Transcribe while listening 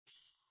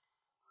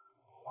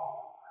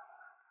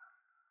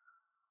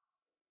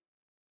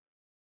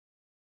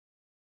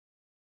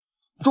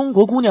中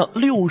国姑娘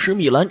60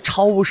米栏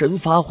超神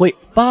发挥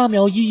，8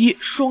秒11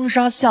双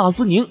杀夏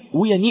思凝，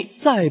吴艳妮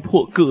再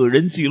破个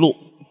人纪录。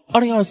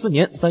2024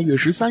年3月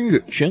13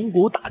日，全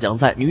国大奖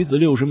赛女子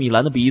60米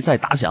栏的比赛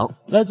打响，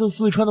来自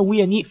四川的吴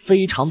艳妮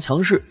非常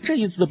强势。这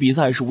一次的比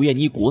赛是吴艳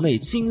妮国内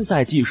新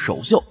赛季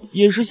首秀，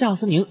也是夏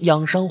思凝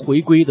养伤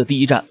回归的第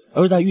一站。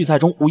而在预赛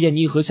中，吴艳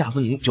妮和夏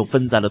思凝就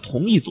分在了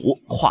同一组，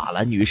跨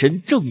栏女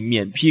神正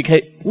面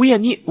PK， 吴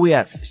艳妮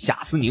vs 夏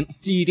思凝，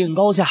既定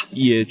高下，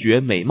也绝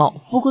美貌。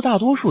不过大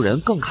多数人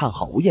更看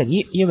好吴艳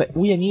妮，因为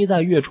吴艳妮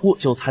在月初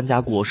就参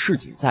加过世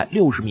锦赛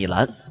60米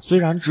栏，虽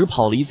然只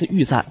跑了一次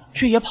预赛，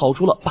却也跑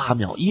出了8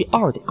秒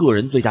12的个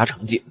人最佳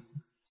成绩。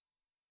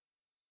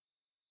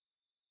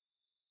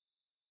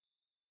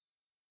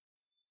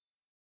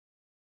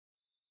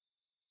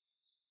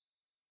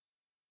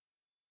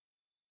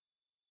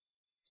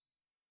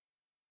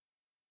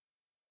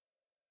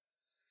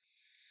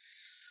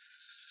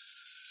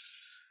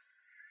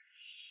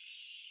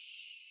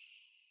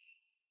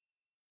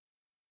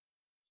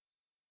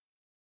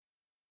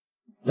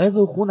来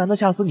自湖南的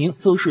夏思凝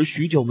则是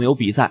许久没有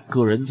比赛，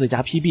个人最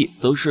佳 PB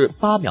则是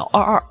8秒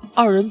22，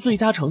二人最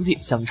佳成绩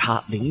相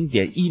差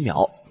 0.1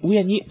秒。吴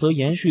艳妮则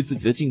延续自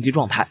己的竞技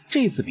状态，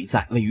这次比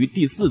赛位于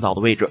第4道的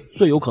位置，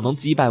最有可能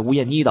击败吴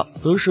艳妮的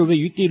则是位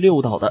于第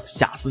6道的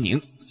夏思凝。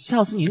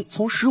夏思凝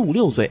从15、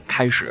16岁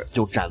开始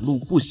就展露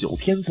不朽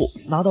天赋，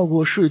拿到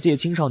过世界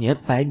青少年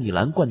100米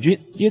栏冠军，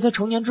也在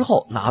成年之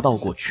后拿到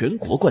过全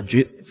国冠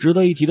军。值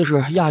得一提的是，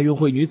亚运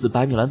会女子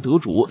100米栏得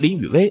主林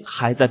雨薇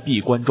还在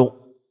闭关中。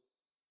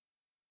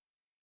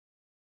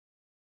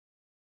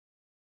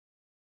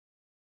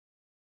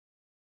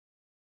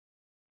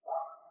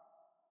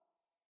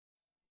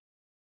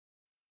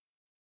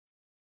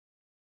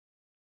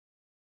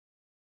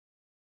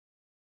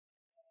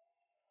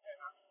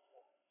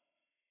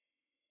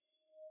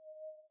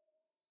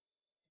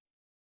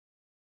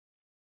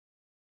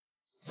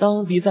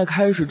当比赛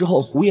开始之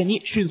后，吴艳妮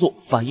迅速，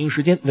反应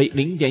时间为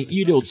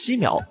 0.167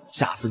秒，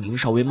夏思凝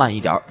稍微慢一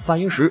点，反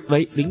应时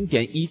为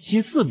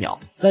 0.174秒。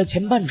在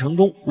前半程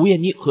中，吴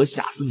艳妮和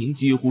夏思凝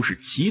几乎是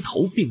齐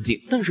头并进，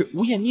但是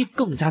吴艳妮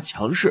更加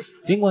强势。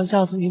尽管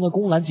夏思凝的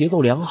攻栏节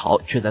奏良好，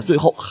却在最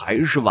后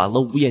还是晚了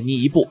吴艳妮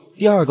一步。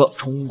第二个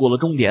冲过了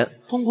终点，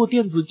通过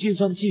电子计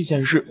算器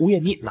显示，吴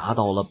艳妮拿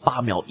到了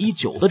8秒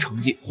19的成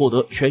绩，获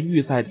得全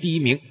预赛第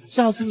1名。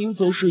夏思凝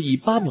则是以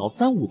8秒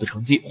35的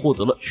成绩获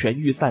得了全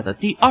预赛的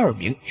第2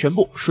名，全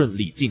部顺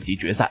利晋级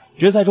决赛。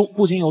决赛中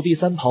不仅有第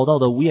3跑道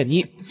的吴艳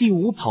妮，第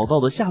5跑道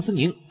的夏思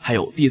凝，还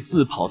有第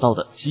4跑道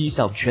的7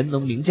项全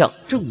能名将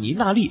郑妮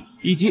娜丽，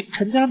以及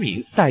陈佳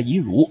敏、戴怡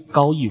如、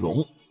高艺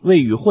荣、魏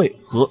宇慧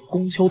和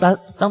龚秋丹。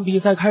当比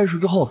赛开始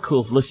之后，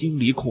克服了心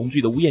理恐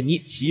惧的吴艳妮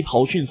起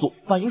跑迅速，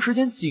反应时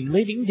间仅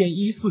为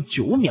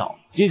 0.149秒。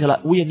接下来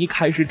吴艳妮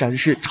开始展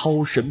示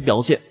超神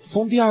表现，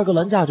从第2个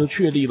栏架就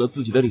确立了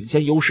自己的领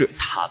先优势，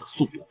她的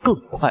速度更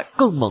快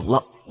更猛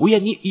了。吴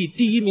艳妮以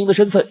第1名的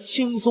身份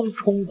轻松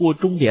冲过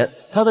终点，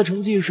她的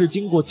成绩是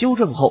经过纠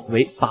正后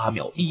为8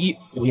秒11，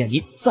吴艳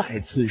妮再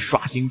次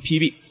刷新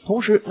PB，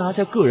 同时拿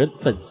下个人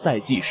本赛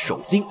季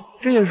首金。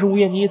这也是吴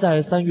艳妮在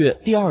3月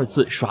第2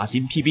次刷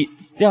新 PB。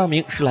第2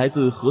名是来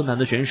自河南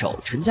的选手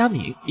陈佳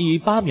敏，以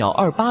8秒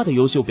28的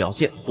优秀表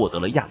现获得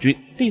了亚军。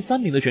第3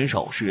名的选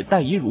手是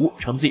戴怡如，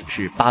成绩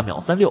是8秒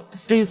36。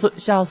这一次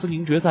夏思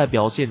凝决赛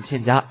表现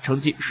欠佳，成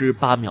绩是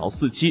8秒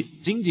47，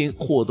仅仅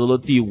获得了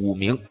第5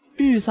名。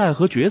预赛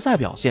和决赛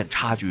表现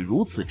差距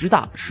如此之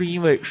大，是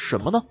因为什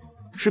么呢？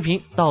视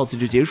频到此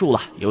就结束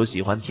了，有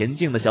喜欢田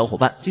径的小伙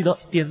伴记得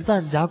点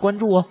赞加关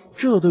注哦，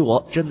这对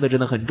我真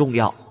的很重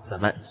要。咱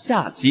们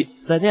下期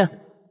再见。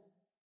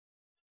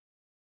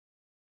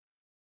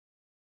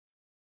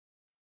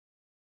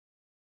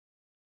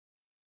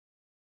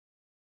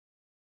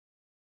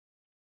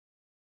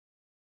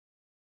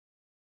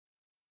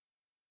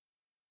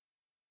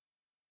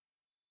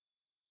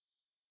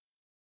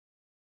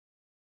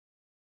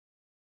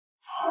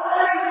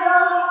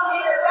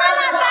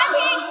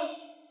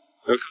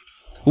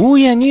吴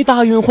艳妮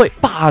大运会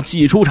霸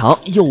气出场，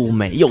又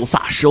美又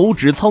飒，手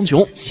指苍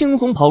穹，轻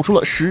松跑出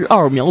了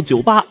12秒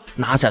98，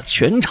拿下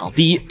全场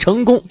第1，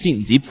成功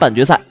晋级半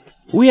决赛。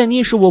吴艳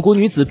妮是我国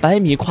女子100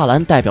米跨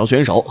栏代表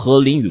选手，和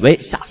林雨薇、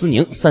夏思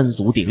凝3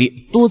足鼎立，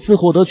多次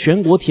获得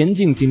全国田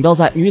径锦标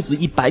赛女子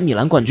100米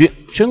栏冠军，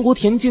全国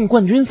田径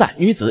冠军赛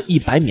女子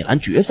100米栏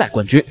决赛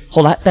冠军。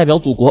后来代表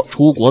祖国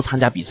出国参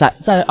加比赛，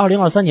在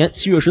2023年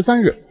7月13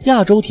日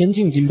亚洲田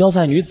径锦标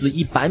赛女子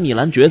100米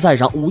栏决赛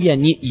上，吴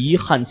艳妮遗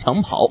憾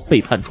抢跑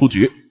被判出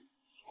局。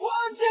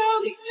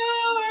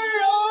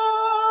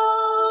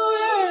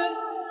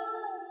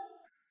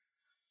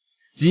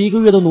几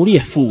个月的努力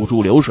付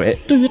诸流水，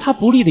对于他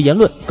不利的言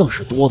论更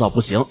是多到不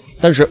行。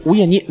但是吴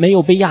艳妮没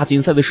有被亚锦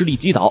赛的失利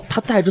击倒，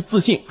她带着自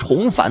信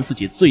重返自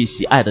己最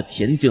喜爱的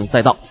田径赛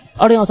道。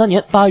2023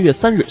年8月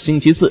3日星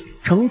期四，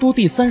成都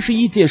第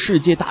31届世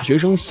界大学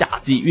生夏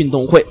季运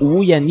动会，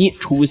吴艳妮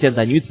出现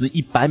在女子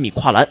100米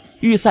跨栏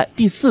预赛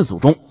第4组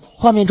中，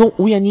画面中，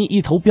吴艳妮一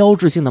头标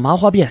志性的麻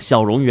花辫，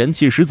笑容元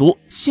气十足，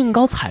兴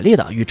高采烈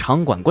的与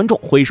场馆观众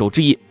挥手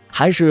致意，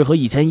还是和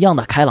以前一样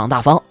的开朗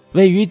大方。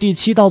位于第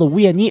7道的吴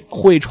艳妮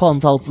会创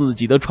造自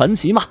己的传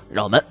奇吗？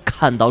让我们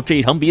看到这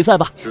场比赛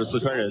吧。是四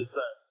川人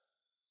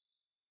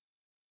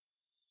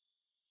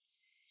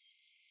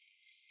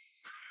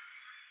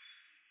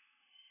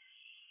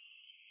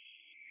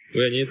吴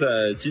艳妮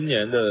在今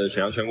年的沈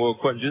阳全国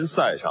冠军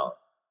赛上，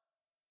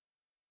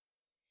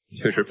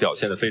确实表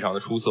现得非常的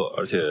出色，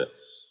而且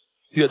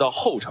越到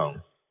后程，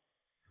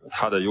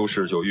他的优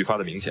势就愈发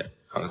的明显。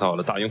看到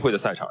了大运会的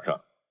赛场上，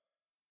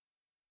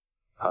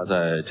他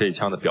在这一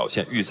枪的表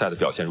现，预赛的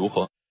表现如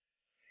何？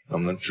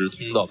能不能直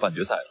通到半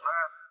决赛？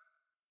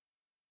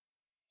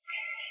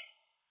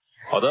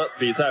好的，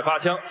比赛发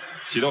枪，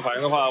启动反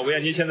应的话，吴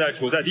艳妮现在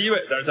处在第1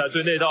位，但是在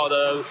最内道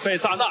的贝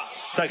萨纳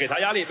在给他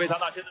压力。贝萨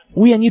纳现在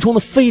吴艳妮冲得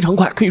非常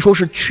快，可以说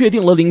是确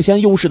定了领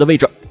先优势的位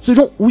置。最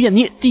终，吴艳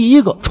妮第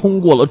1个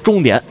冲过了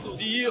终点。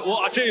第一，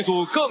哇，这一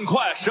组更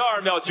快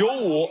，12秒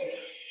95。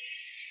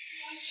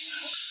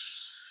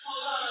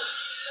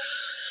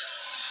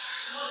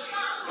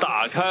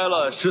打开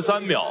了13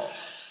秒，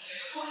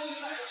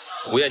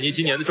吴艳妮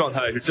今年的状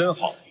态是真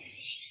好。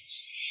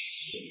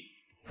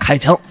开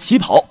枪起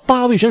跑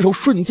，8位选手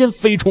瞬间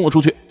飞冲了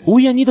出去。吴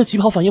艳妮的起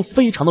跑反应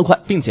非常的快，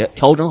并且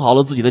调整好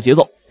了自己的节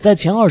奏，在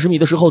前20米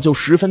的时候就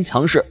十分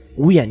强势。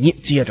吴艳妮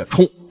接着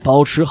冲，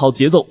保持好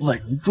节奏，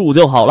稳住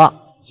就好了。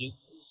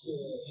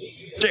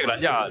这个栏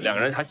架两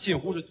个人还近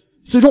乎是。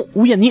最终，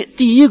吴艳妮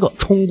第1个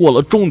冲过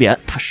了终点，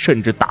她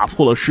甚至打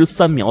破了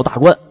13秒大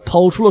关，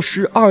跑出了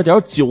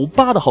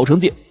12.98的好成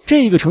绩。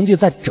这个成绩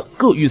在整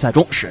个预赛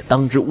中是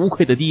当之无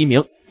愧的第1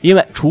名，因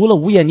为除了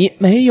吴艳妮，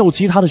没有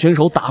其他的选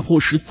手打破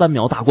13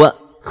秒大关，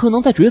可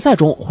能在决赛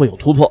中会有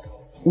突破。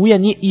吴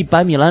艳妮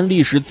100米栏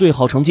历史最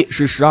好成绩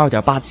是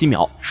12.87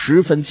秒，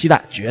十分期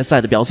待决赛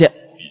的表现。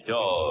比较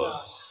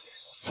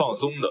放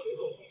松的，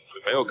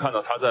没有看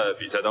到他在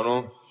比赛当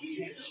中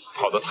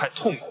跑得太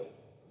痛苦。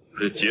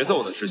这节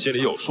奏呢是心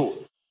里有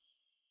数，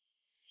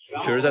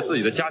确实在自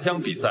己的家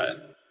乡比赛，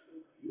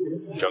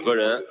整个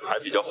人还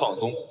比较放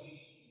松。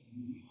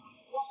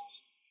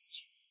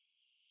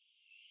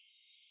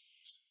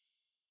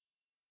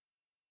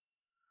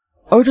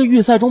而这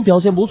预赛中表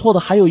现不错的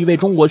还有一位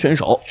中国选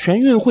手，全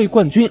运会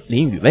冠军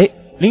林雨薇。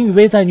林雨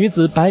薇在女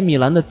子100米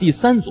栏的第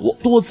3组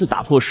多次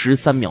打破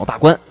13秒大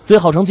关，最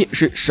好成绩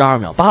是12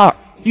秒82。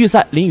预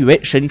赛林雨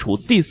薇身处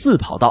第4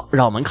跑道，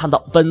让我们看到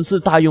本次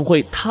大运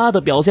会她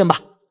的表现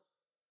吧。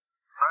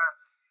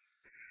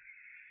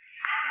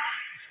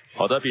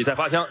好的，比赛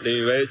发枪，林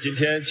雨薇今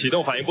天启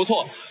动反应不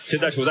错，现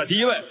在处在第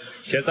1位，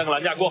前3个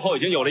栏架过后已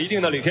经有了一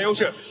定的领先优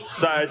势。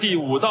在第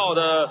5道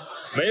的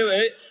梅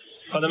维，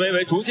看到梅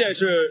维逐渐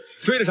是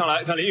追了上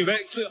来，看林雨薇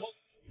最后。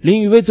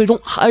林雨薇最终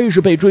还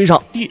是被追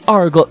上，第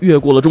2个越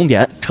过了终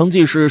点，成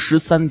绩是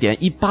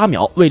13.18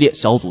秒，位列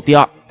小组第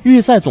2，预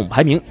赛总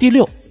排名第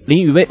6。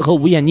林雨薇和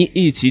吴艳妮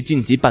一起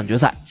晋级半决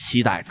赛，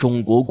期待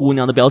中国姑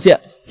娘的表现。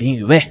林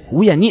雨薇、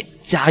吴艳妮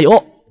加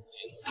油！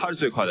她是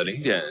最快的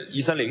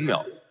0.130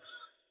秒。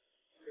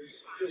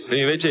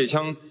林雨薇这一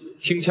枪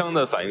听枪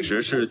的反应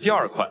时是第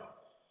2快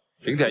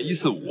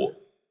，0.145。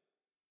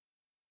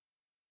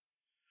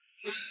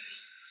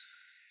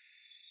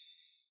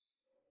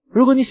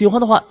如果你喜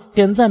欢的话，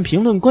点赞、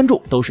评论、关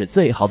注都是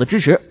最好的支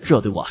持，这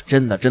对我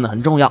真的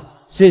很重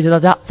要。谢谢大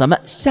家，咱们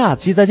下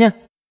期再见。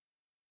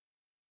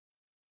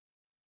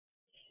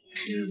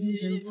日红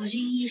尘不经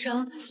衣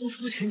裳，浮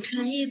浮沉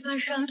沉一半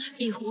生，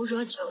一壶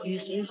浊酒欲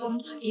随风，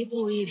一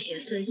步一瞥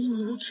似惊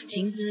鸿，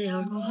情字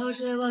要如何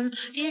追问？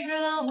一世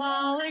浪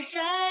花为谁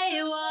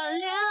挽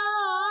留？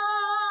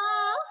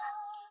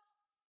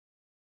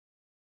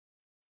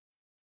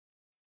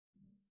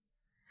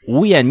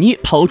吴艳妮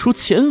跑出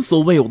前所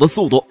未有的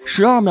速度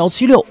，12秒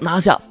76拿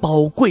下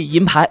宝贵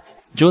银牌。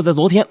就在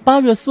昨天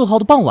8月4号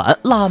的傍晚，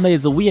辣妹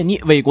子吴艳妮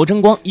为国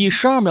争光，以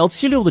12秒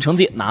76的成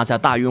绩拿下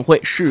大运会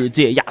世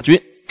界亚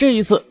军。这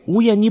一次，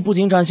吴艳妮不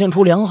仅展现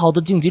出良好的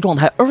竞技状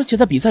态，而且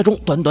在比赛中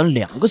短短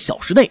2个小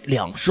时内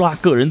2刷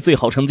个人最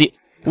好成绩。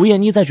吴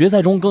艳妮在决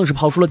赛中更是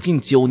跑出了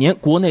近9年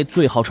国内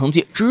最好成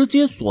绩，直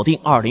接锁定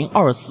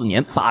2024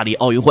年巴黎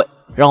奥运会。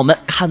让我们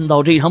看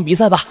到这场比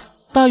赛吧。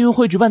大运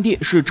会举办地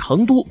是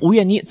成都，吴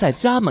艳妮在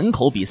家门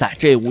口比赛，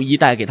这无疑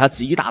带给她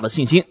极大的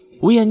信心。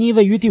吴艳妮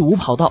位于第5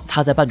跑道，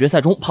她在半决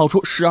赛中跑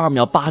出12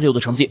秒86的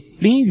成绩。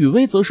林雨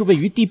薇则是位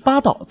于第8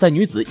道，在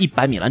女子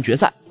100米栏决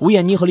赛，吴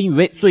艳妮和林雨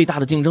薇最大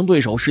的竞争对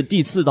手是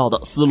第4道的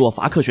斯洛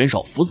伐克选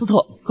手福斯特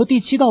和第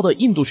7道的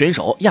印度选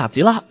手亚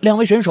吉拉，两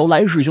位选手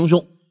来势汹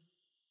汹。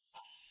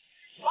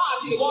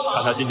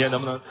看他今天能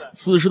不能。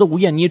此时的吴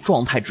艳妮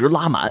状态值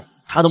拉满，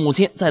她的母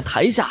亲在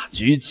台下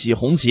举起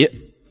红旗。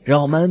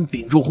让我们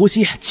屏住呼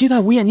吸，期待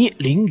吴艳妮、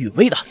林雨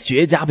薇的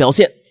绝佳表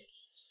现。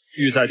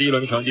预赛第1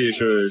轮的成绩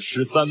是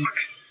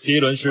第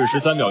1轮是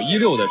13秒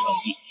16的成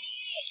绩。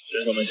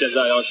选手们现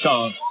在要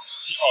上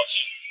起跑器，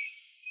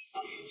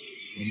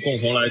我们共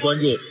同来关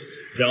注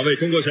2位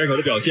中国选手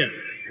的表现。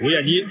吴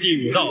艳妮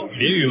第5道，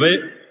林雨薇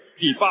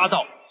第8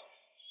道。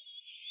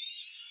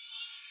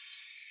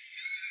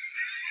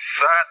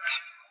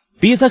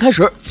比赛开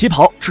始，起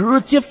跑直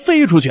接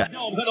飞出去。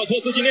我们看到托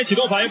斯今天启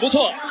动反应不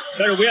错，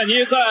但是吴艳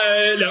妮在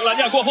2个栏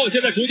架过后，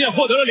现在逐渐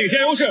获得了领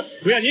先优势。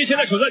吴艳妮现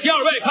在处在第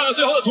2位，看看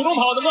最后的途中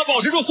跑能不能保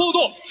持住速度，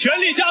全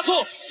力加速。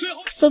最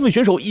后3位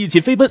选手一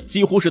起飞奔，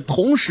几乎是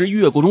同时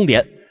越过终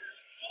点。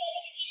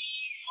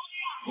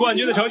冠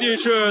军的成绩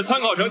是参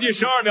考成绩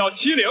12秒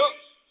70。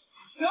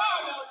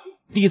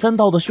第3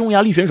道的匈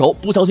牙利选手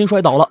不小心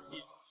摔倒了，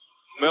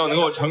没有能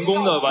够成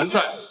功的完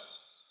赛。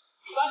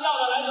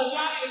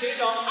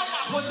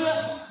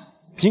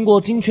经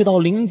过精确到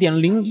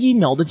 0.01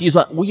 秒的计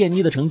算，吴艳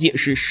妮的成绩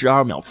是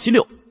12秒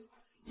76。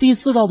第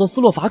4道的斯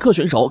洛伐克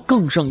选手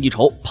更胜一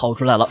筹，跑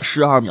出来了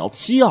12秒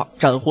72，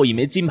斩获一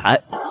枚金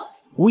牌。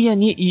吴艳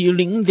妮以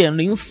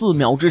 0.04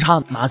 秒之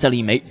差拿下了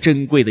一枚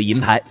珍贵的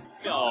银牌。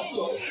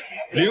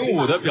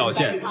05的表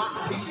现。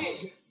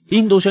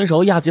印度选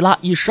手亚吉拉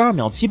以12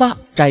秒78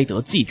摘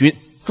得季军，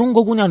中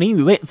国姑娘林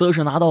雨薇则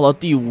是拿到了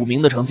第5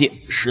名的成绩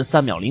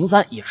，13秒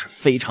03也是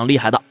非常厉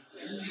害的。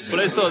弗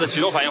雷斯特的启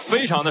动反应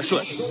非常的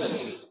顺，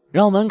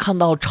让我们看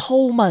到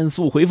超慢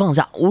速回放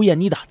下吴艳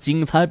妮的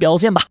精彩表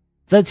现吧。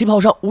在起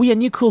跑上，吴艳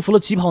妮克服了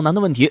起跑难的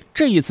问题，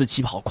这一次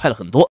起跑快了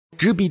很多，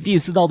只比第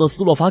4道的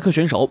斯洛伐克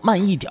选手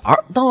慢一点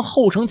儿。当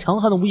后程强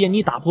悍的吴艳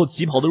妮打破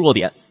起跑的弱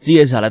点，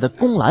接下来的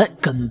攻栏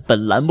根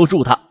本拦不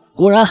住她。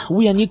果然，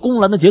吴艳妮攻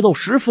栏的节奏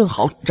十分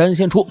好，展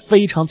现出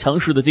非常强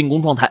势的进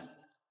攻状态。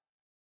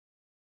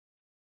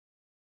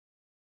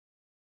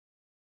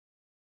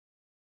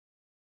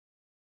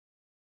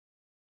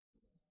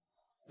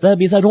在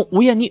比赛中，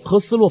吴艳妮和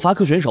斯洛伐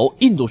克选手、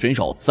印度选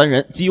手3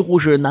人几乎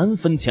是难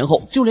分前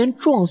后，就连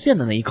撞线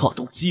的那一刻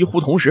都几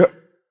乎同时。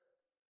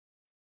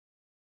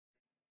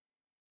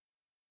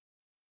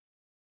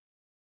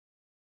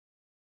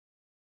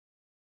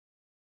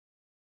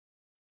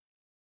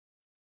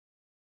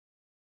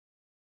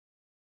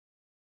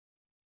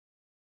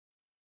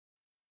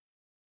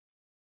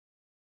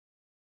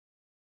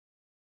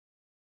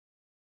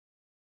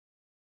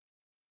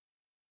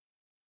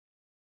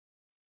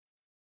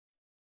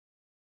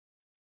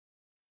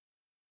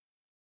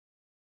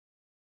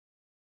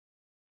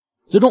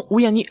最终，吴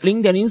艳妮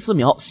 0.04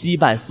 秒惜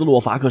败斯洛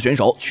伐克选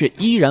手，却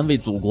依然为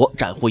祖国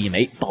斩获一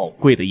枚宝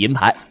贵的银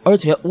牌。而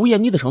且，吴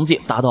艳妮的成绩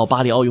达到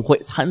巴黎奥运会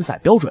参赛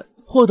标准，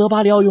获得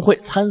巴黎奥运会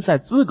参赛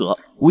资格。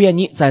吴艳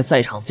妮在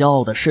赛场骄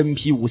傲地身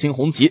披5星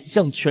红旗，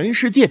向全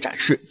世界展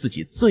示自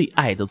己最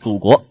爱的祖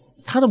国。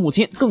她的母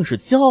亲更是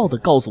骄傲地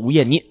告诉吴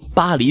艳妮：“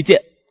巴黎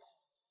见！”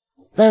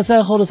在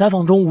赛后的采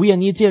访中，吴艳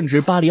妮剑指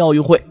巴黎奥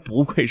运会，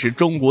不愧是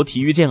中国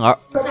体育健儿。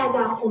说大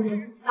家，我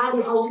们巴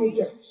黎奥运会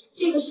见！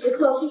这个时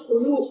刻是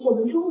属于我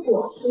们中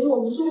国，属于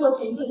我们中国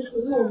田径，属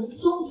于我们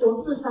中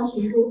国四川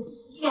成都。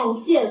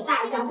感谢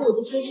大家对我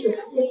的支持，感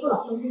谢父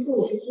老乡亲对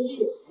我的支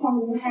持。从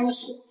明天开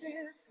始，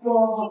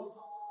我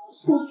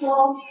不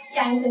说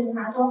亚运会能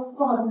拿到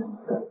多少的名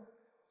次，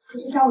可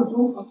是像我这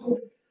种小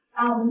事，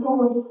把我们中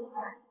国的舞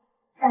台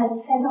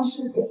带上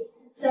世界，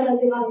站在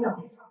最高的奖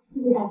台上。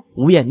谢谢大家。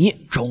吴艳妮，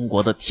中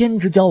国的天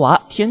之骄娃，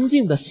田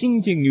径的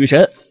新晋女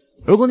神。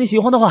如果你喜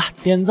欢的话，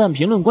点赞、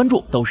评论、关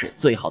注都是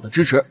最好的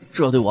支持，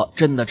这对我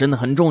真的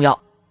很重要。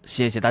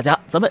谢谢大家，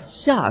咱们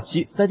下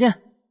期再见。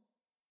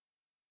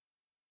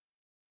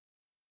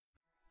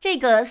这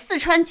个四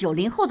川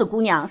90后的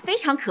姑娘非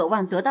常渴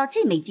望得到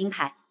这枚金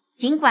牌，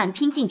尽管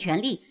拼尽全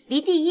力，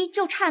离第1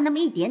就差那么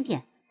一点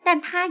点，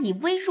但她以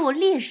微弱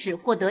劣势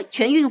获得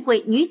全运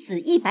会女子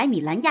100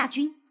米栏亚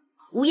军。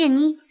吴艳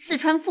妮，四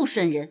川富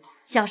顺人，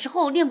小时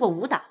候练过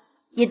舞蹈，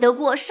也得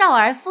过少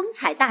儿风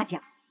采大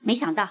奖。没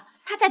想到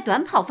她在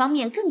短跑方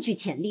面更具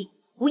潜力。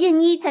吴艳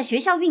妮在学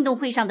校运动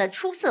会上的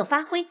出色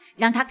发挥，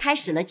让她开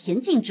始了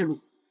田径之路。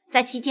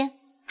在期间，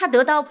她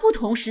得到不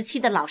同时期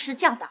的老师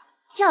教导，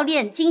教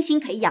练精心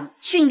培养、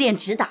训练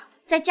指导，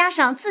再加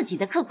上自己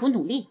的刻苦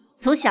努力，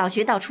从小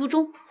学到初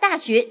中、大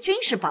学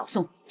均是保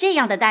送。这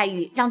样的待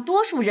遇让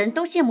多数人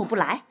都羡慕不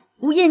来。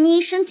吴艳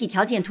妮身体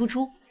条件突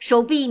出，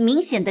手臂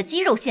明显的肌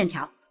肉线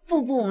条，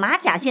腹部马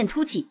甲线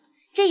凸起，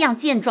这样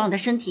健壮的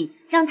身体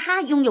让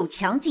她拥有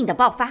强劲的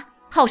爆发，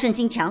好胜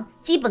心强，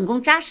基本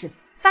功扎实，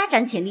发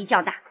展潜力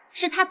较大，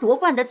是她夺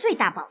冠的最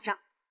大保障。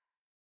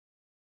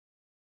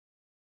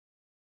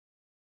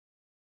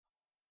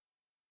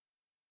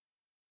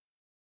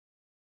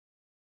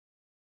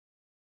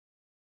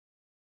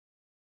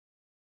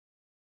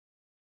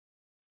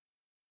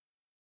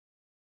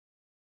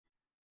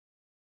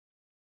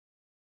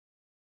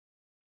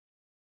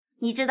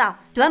你知道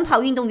短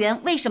跑运动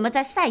员为什么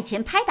在赛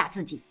前拍打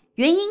自己？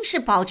原因是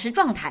保持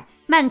状态。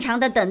漫长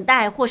的等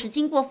待或是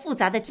经过复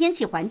杂的天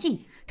气环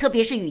境，特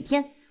别是雨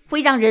天，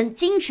会让人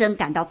精神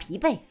感到疲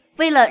惫。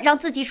为了让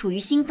自己处于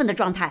兴奋的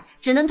状态，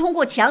只能通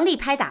过强力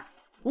拍打。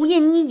吴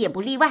艳妮也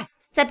不例外，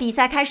在比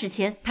赛开始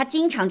前，她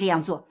经常这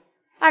样做。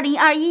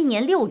2021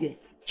年6月，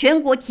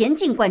全国田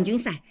径冠军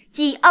赛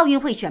暨奥运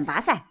会选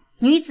拔赛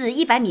女子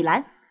100米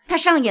栏，她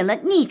上演了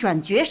逆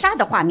转绝杀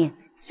的画面。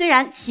虽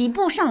然起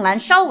步上栏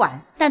稍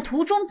晚，但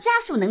途中加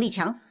速能力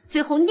强，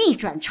最后逆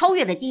转超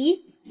越了第1，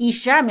以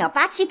12秒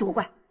87夺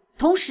冠，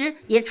同时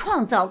也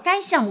创造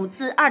该项目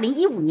自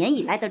2015年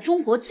以来的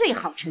中国最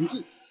好成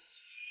绩。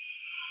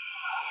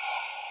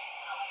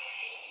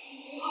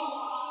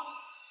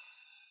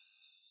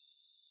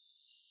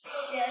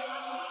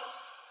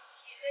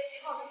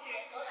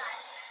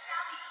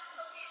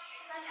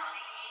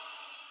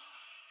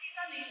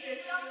是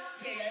江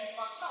苏铁人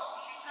王浩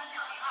13秒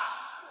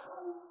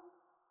02。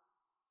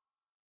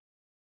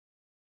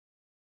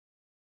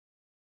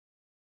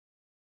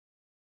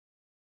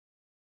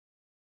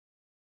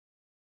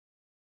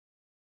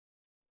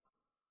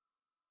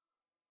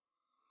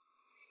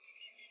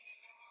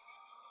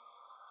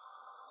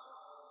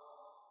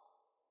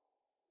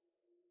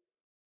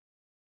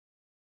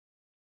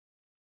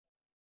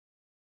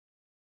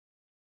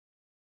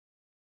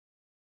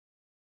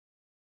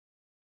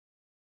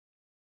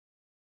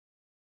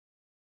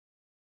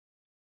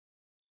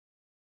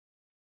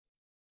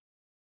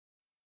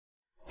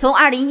从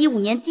2015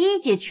年第1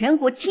届全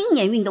国青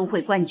年运动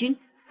会冠军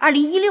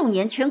，2016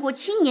年全国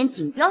青年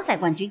锦标赛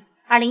冠军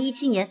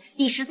，2017年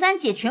第13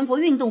届全国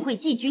运动会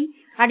季军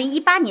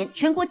，2018年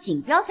全国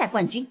锦标赛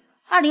冠军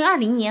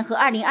，2020年和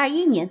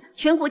2021年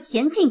全国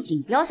田径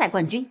锦标赛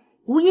冠军。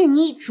吴艳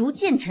妮逐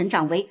渐成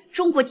长为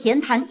中国田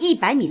坛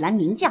100米栏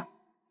名将。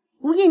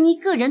吴艳妮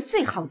个人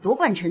最好夺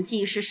冠成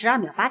绩是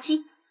12秒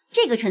87，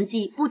这个成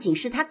绩不仅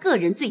是她个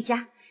人最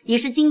佳，也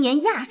是今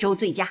年亚洲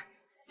最佳。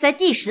在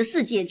第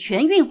14届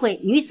全运会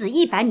女子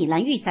100米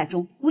栏预赛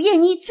中，吴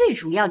艳妮最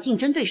主要竞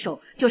争对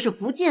手就是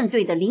福建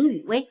队的林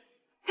雨薇。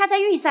她在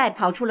预赛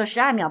跑出了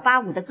12秒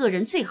85的个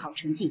人最好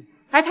成绩，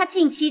而她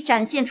近期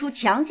展现出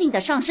强劲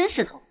的上升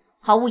势头。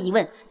毫无疑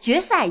问，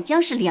决赛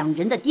将是两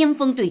人的巅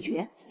峰对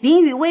决。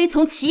林雨薇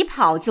从起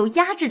跑就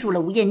压制住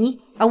了吴艳妮，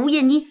而吴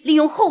艳妮利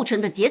用后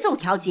程的节奏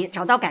调节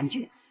找到感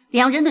觉，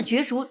两人的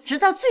角逐直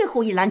到最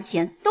后一栏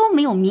前都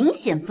没有明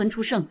显分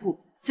出胜负。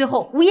最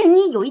后吴艳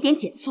妮有一点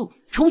减速，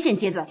冲线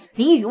阶段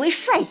林雨薇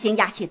率先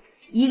压线，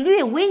以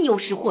略微优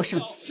势获胜。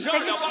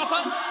12秒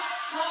83，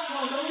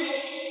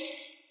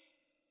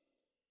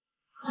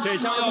这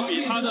将要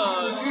比他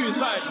的预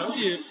赛成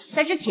绩。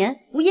在之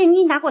前，吴艳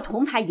妮拿过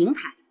铜牌、银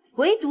牌，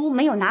唯独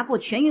没有拿过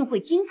全运会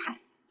金牌。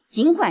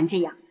尽管这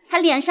样，她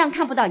脸上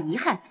看不到遗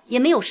憾，也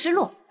没有失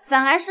落，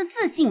反而是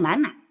自信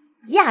满满。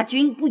亚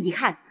军不遗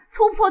憾，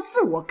突破自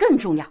我更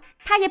重要。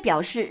她也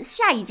表示，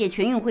下一届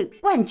全运会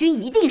冠军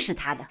一定是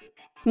她的。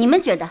你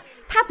们觉得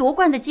她夺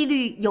冠的几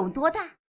率有多大？